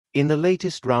In the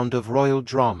latest round of royal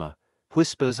drama,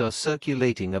 whispers are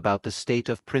circulating about the state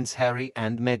of Prince Harry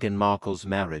and Meghan Markle's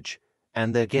marriage,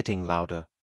 and they're getting louder.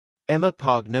 Emma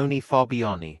Pagnoni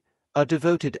Fabiani, a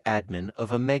devoted admin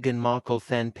of a Meghan Markle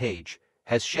fan page,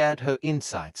 has shared her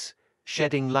insights,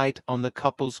 shedding light on the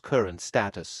couple's current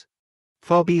status.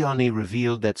 Fabiani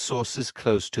revealed that sources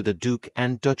close to the Duke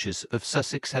and Duchess of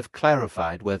Sussex have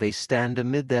clarified where they stand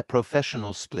amid their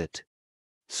professional split.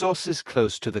 Sources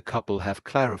close to the couple have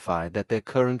clarified that their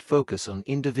current focus on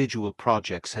individual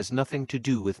projects has nothing to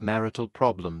do with marital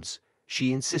problems,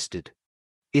 she insisted.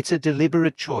 It's a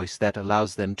deliberate choice that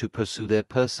allows them to pursue their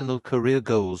personal career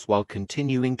goals while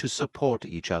continuing to support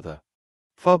each other.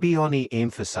 Fabiani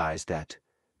emphasized that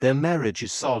their marriage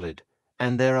is solid,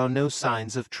 and there are no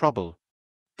signs of trouble.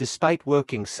 Despite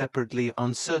working separately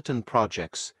on certain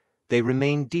projects, they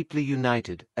remain deeply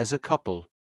united as a couple.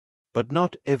 But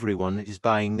not everyone is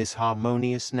buying this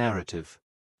harmonious narrative.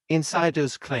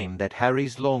 Insiders claim that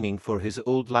Harry's longing for his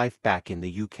old life back in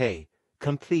the UK,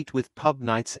 complete with pub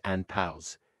nights and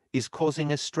pals, is causing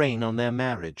a strain on their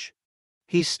marriage.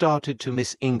 He started to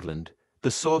miss England,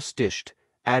 the source dished,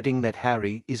 adding that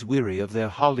Harry is weary of their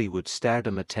Hollywood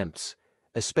stardom attempts,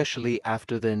 especially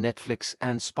after their Netflix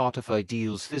and Spotify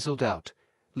deals fizzled out,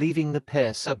 leaving the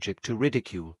pair subject to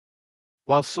ridicule.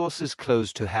 While sources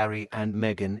close to Harry and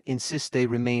Meghan insist they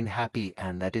remain happy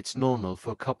and that it's normal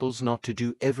for couples not to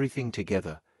do everything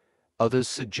together, others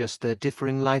suggest their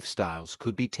differing lifestyles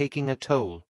could be taking a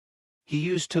toll. He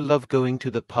used to love going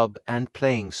to the pub and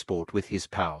playing sport with his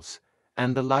pals,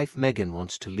 and the life Meghan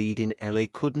wants to lead in LA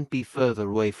couldn't be further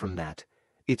away from that.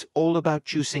 It's all about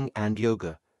juicing and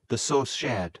yoga, the source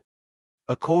shared.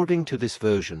 According to this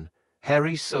version,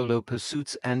 Harry's solo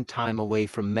pursuits and time away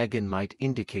from Meghan might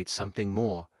indicate something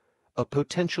more, a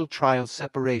potential trial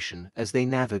separation as they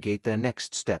navigate their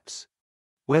next steps.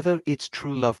 Whether it's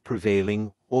true love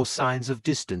prevailing or signs of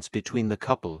distance between the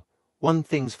couple, one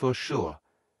thing's for sure,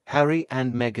 Harry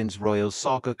and Meghan's royal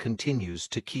saga continues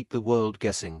to keep the world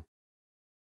guessing.